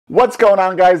What's going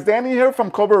on, guys? Danny here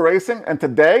from Cobra Racing, and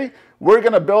today we're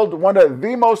going to build one of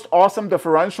the most awesome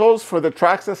differentials for the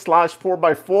Traxxas Slash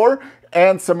 4x4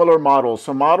 and similar models.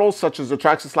 So models such as the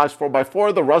Traxxas Slash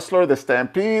 4x4, the Rustler, the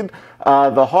Stampede,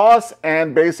 the HEX,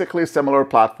 and basically similar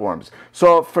platforms.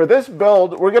 So for this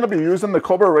build, we're going to be using the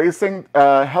Cobra Racing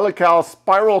Helical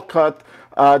spiral cut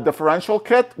differential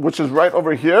kit, which is right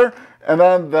over here, and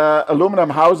then the aluminum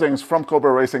housings from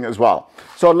Cobra Racing as well.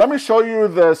 So let me show you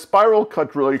the spiral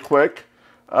cut really quick.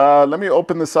 Let me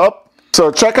open this up.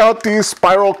 So check out these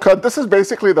spiral cut. This is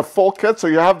basically the full kit. So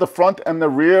you have the front and the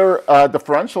rear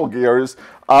differential gears,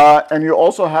 and you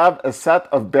also have a set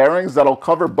of bearings that'll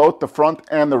cover both the front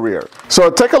and the rear. So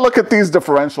take a look at these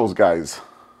differentials, guys.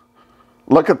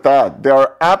 Look at that. They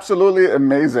are absolutely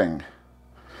amazing.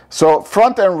 So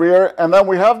front and rear, and then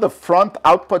we have the front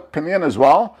output pinion as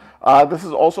well. This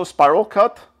is also spiral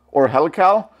cut or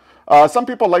helical. Some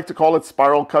people like to call it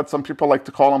spiral cut. Some people like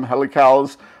to call them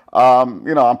helicals.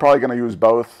 You know, I'm probably going to use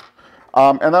both.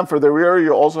 And then for the rear,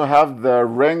 you also have the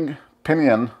ring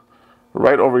pinion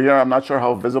right over here. I'm not sure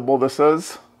how visible this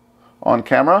is on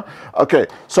camera. Okay,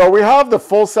 so we have the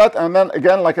full set. And then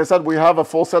again, like I said, we have a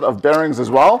full set of bearings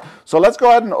as well. So let's go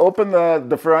ahead and open the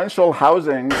differential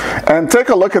housing and take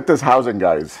a look at this housing,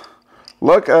 guys.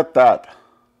 Look at that.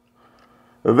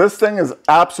 This thing is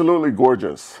absolutely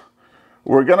gorgeous.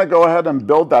 We're going to go ahead and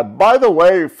build that. By the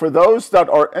way, for those that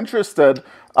are interested,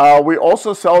 we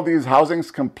also sell these housings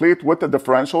complete with the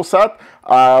differential set.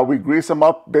 We grease them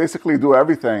up, basically do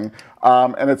everything,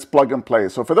 and it's plug and play.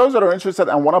 So for those that are interested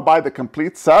and want to buy the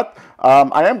complete set,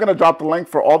 I am going to drop the link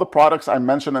for all the products I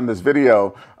mentioned in this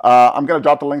video. I'm going to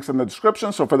drop the links in the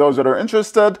description. So for those that are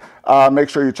interested, make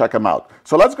sure you check them out.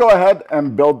 So let's go ahead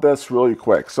and build this really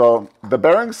quick. So the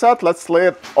bearing set, let's lay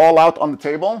it all out on the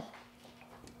table.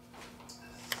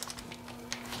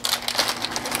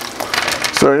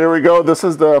 So here we go. This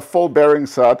is the full bearing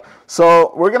set.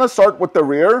 So we're going to start with the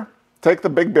rear. Take the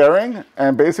big bearing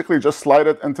and basically just slide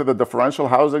it into the differential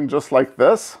housing just like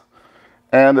this.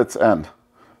 And it's in.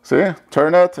 See?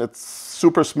 Turn it. It's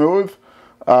super smooth.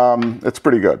 It's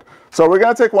pretty good. So we're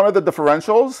going to take one of the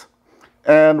differentials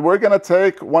and we're going to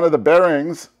take one of the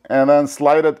bearings and then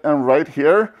slide it in right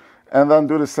here and then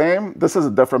do the same. This is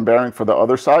a different bearing for the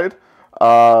other side.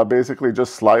 Basically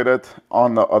just slide it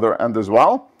on the other end as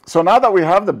well. So now that we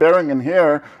have the bearing in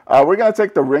here, we're going to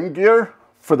take the ring gear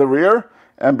for the rear,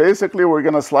 and basically we're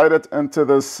going to slide it into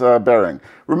this bearing.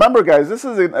 Remember, guys, this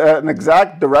is an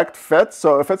exact direct fit,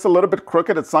 so if it's a little bit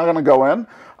crooked, it's not going to go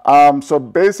in. So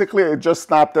basically it just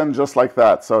snapped in just like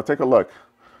that. So take a look.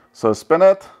 So spin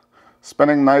it,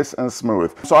 spinning nice and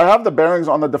smooth. So I have the bearings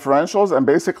on the differentials, and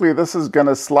basically this is going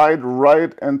to slide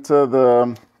right into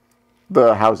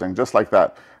the housing, just like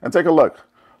that. And take a look.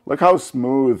 Look how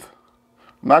smooth.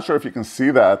 I'm not sure if you can see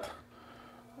that,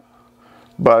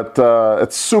 but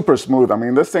it's super smooth. I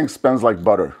mean, this thing spins like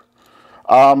butter.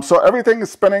 So everything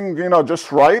is spinning, you know,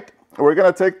 just right. We're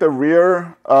going to take the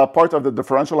rear part of the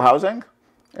differential housing,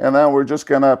 and then we're just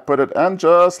going to put it in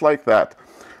just like that.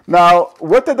 Now,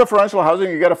 with the differential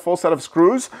housing, you get a full set of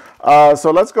screws.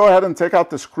 So let's go ahead and take out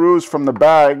the screws from the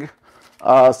bag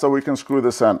so we can screw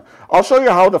this in. I'll show you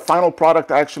how the final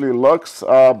product actually looks,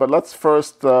 but let's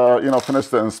first, you know, finish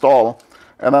the install.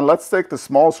 And then let's take the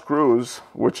small screws,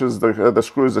 which is the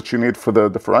screws that you need for the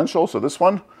differential. So this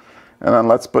one, and then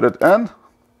let's put it in.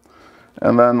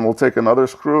 And then we'll take another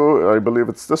screw. I believe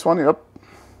it's this one, yep.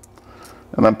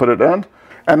 And then put it in.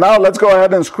 And now let's go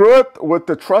ahead and screw it with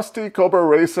the trusty Cobra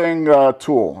Racing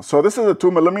tool. So this is a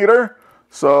 2mm.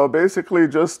 So basically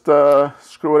just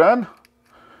screw it in.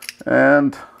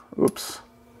 And, oops.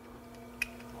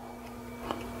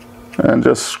 And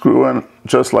just screw in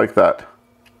just like that.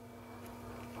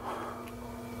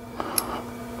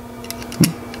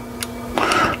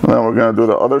 And then we're going to do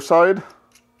the other side.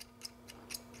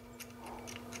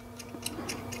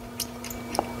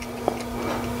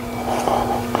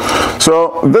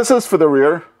 So this is for the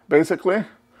rear, basically.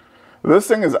 This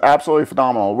thing is absolutely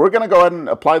phenomenal. We're going to go ahead and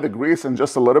apply the grease in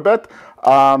just a little bit,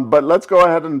 but let's go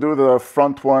ahead and do the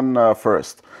front one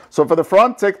first. So for the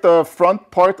front, take the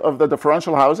front part of the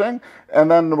differential housing, and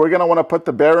then we're going to want to put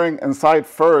the bearing inside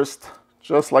first,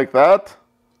 just like that.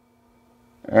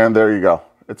 And there you go.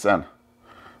 It's in.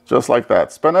 Just like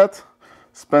that. Spin it.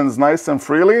 Spins nice and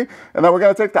freely. And then we're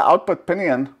going to take the output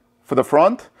pinion for the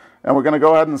front, and we're going to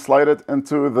go ahead and slide it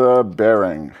into the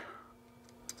bearing.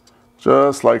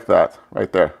 Just like that,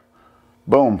 right there.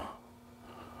 Boom.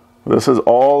 This is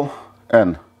all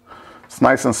in. It's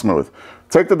nice and smooth.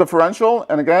 Take the differential,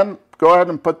 and again, go ahead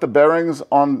and put the bearings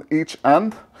on each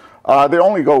end. They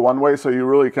only go one way, so you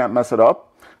really can't mess it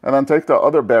up. and then take the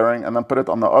other bearing and then put it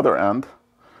on the other end.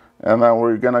 And then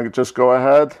we're gonna just go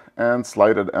ahead and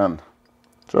slide it in,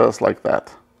 just like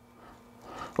that.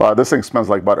 Wow, this thing smells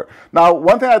like butter. Now,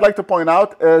 one thing I'd like to point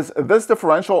out is this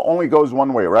differential only goes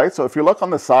one way, right? So if you look on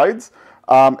the sides,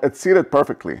 it's seated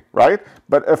perfectly, right?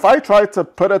 But if I try to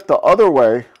put it the other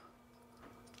way,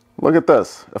 look at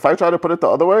this. If I try to put it the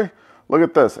other way, look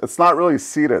at this. It's not really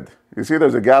seated. You see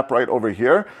there's a gap right over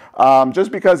here,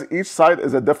 just because each side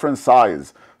is a different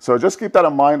size. So just keep that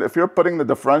in mind. If you're putting the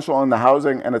differential in the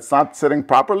housing and it's not sitting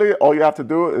properly, all you have to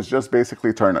do is just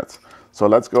basically turn it. So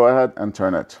let's go ahead and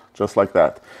turn it, just like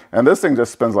that. And this thing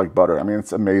just spins like butter. I mean,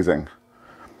 it's amazing.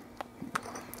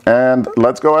 And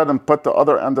let's go ahead and put the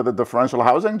other end of the differential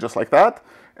housing, just like that.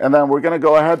 And then we're gonna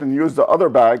go ahead and use the other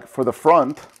bag for the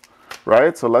front,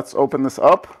 right? So let's open this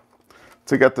up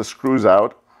to get the screws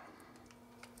out.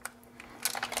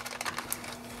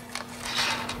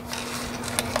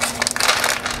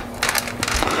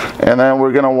 And then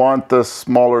we're gonna want the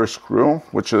smaller screw,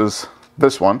 which is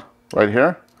this one right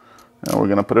here. And we're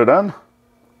gonna put it in.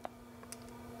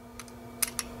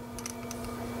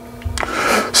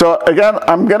 So again,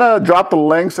 I'm gonna drop the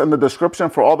links in the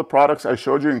description for all the products I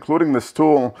showed you, including this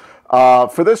tool.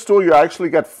 For this tool, you actually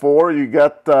get 4. You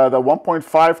get the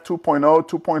 1.5, 2.0,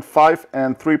 2.5,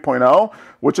 and 3.0,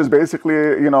 which is basically,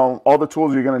 you know, all the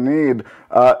tools you're gonna need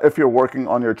if you're working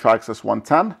on your Traxxas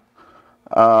 110.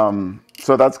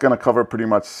 So that's gonna cover pretty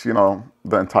much, you know,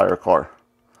 the entire car.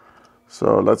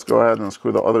 So let's go ahead and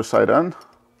screw the other side in.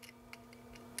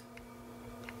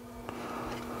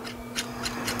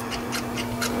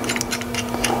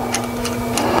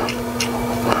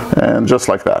 And just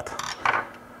like that.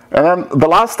 And then the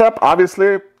last step,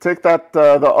 obviously, take that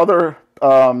the other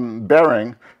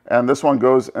bearing, and this one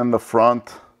goes in the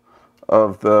front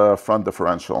of the front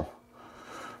differential.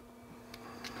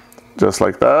 Just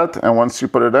like that. And once you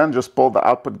put it in, just pull the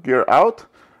output gear out.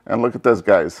 And look at this,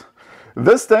 guys.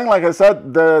 This thing, like I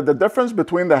said, the difference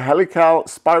between the Helical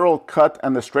spiral cut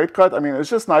and the straight cut, I mean, it's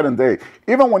just night and day.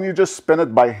 Even when you just spin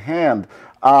it by hand,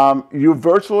 you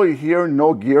virtually hear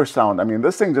no gear sound. I mean,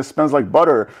 this thing just spins like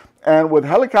butter. And with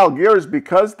Helical gears,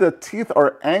 because the teeth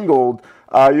are angled,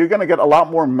 you're gonna get a lot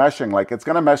more meshing. Like, it's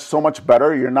gonna mesh so much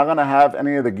better. You're not gonna have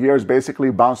any of the gears basically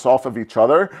bounce off of each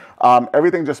other.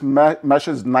 Everything just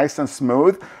meshes nice and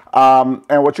smooth.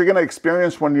 And what you're gonna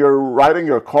experience when you're riding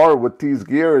your car with these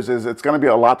gears is it's gonna be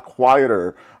a lot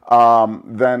quieter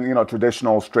than, you know,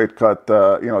 traditional straight cut,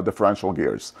 you know, differential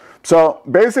gears. So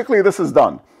basically this is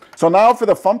done. So now for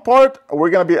the fun part,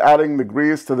 we're gonna be adding the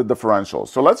grease to the differential.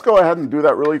 So let's go ahead and do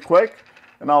that really quick,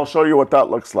 and I'll show you what that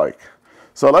looks like.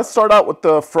 So let's start out with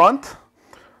the front.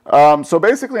 So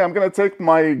basically I'm gonna take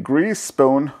my grease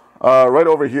spoon right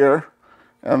over here,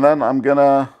 and then I'm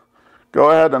gonna go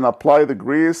ahead and apply the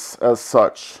grease as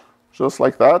such, just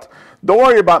like that. Don't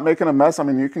worry about making a mess. I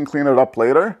mean, you can clean it up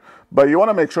later, but you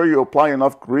wanna make sure you apply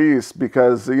enough grease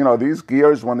because, you know, these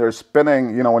gears, when they're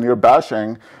spinning, you know, when you're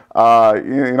bashing,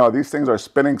 you know, these things are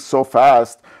spinning so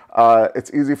fast,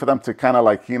 it's easy for them to kind of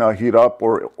like, you know, heat up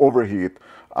or overheat.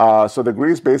 So the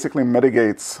grease basically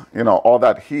mitigates, you know, all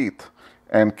that heat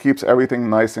and keeps everything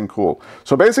nice and cool.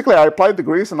 So basically I applied the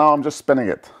grease and now I'm just spinning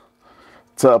it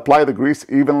to apply the grease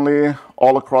evenly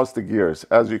all across the gears,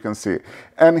 as you can see.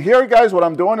 And here, guys, what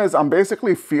I'm doing is I'm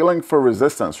basically feeling for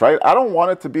resistance, right? I don't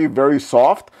want it to be very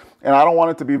soft and I don't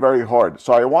want it to be very hard.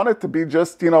 So I want it to be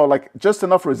just, you know, like just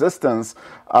enough resistance,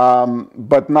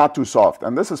 but not too soft.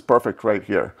 And this is perfect right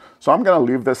here. So I'm gonna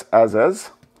leave this as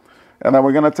is. And then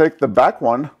we're gonna take the back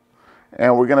one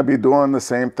and we're gonna be doing the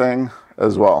same thing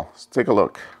as well. So take a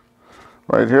look.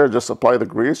 Right here, just apply the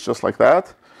grease just like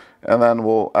that. And then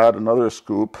we'll add another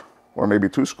scoop, or maybe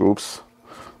 2 scoops.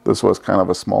 This was kind of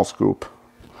a small scoop.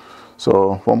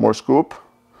 So 1 more scoop,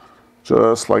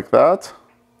 just like that.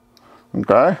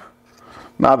 Okay.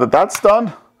 Now that that's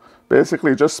done,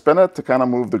 basically just spin it to kind of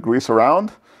move the grease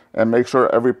around and make sure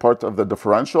every part of the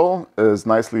differential is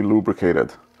nicely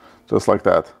lubricated, just like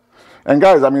that. And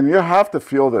guys, I mean, you have to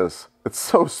feel this. It's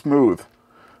so smooth.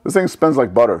 This thing spins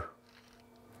like butter.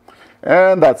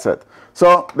 And that's it.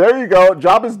 So there you go,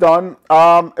 job is done.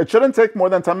 It shouldn't take more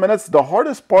than 10 minutes. The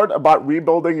hardest part about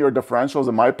rebuilding your differentials,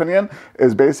 in my opinion,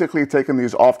 is basically taking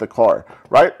these off the car,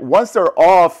 right? Once they're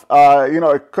off, you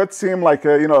know, it could seem like,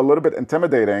 you know, a little bit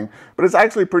intimidating, but it's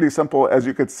actually pretty simple. As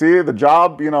you could see, the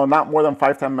job, you know, not more than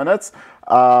 5-10 minutes,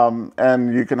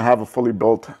 and you can have a fully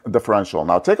built differential.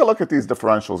 Now take a look at these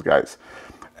differentials, guys.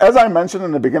 As I mentioned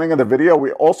in the beginning of the video,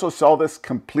 we also sell this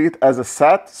complete as a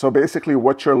set. So basically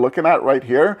what you're looking at right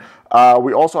here,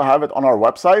 we also have it on our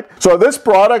website. So this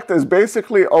product is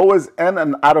basically always in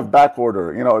and out of back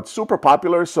order. You know, it's super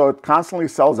popular, so it constantly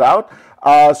sells out.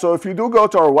 So if you do go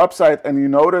to our website and you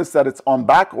notice that it's on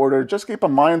back order, just keep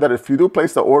in mind that if you do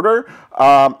place the order,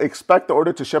 expect the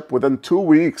order to ship within 2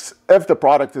 weeks if the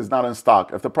product is not in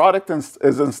stock. If the product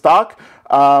is in stock,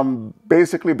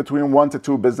 basically between 1 to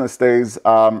 2 business days,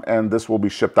 and this will be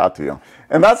shipped out to you.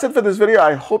 And that's it for this video.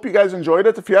 I hope you guys enjoyed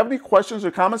it. If you have any questions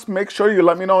or comments, make sure you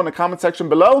let me know in the comment section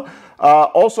below.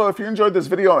 Also, if you enjoyed this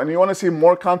video and you want to see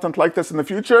more content like this in the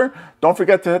future, don't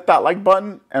forget to hit that like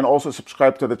button and also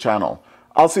subscribe to the channel.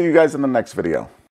 I'll see you guys in the next video.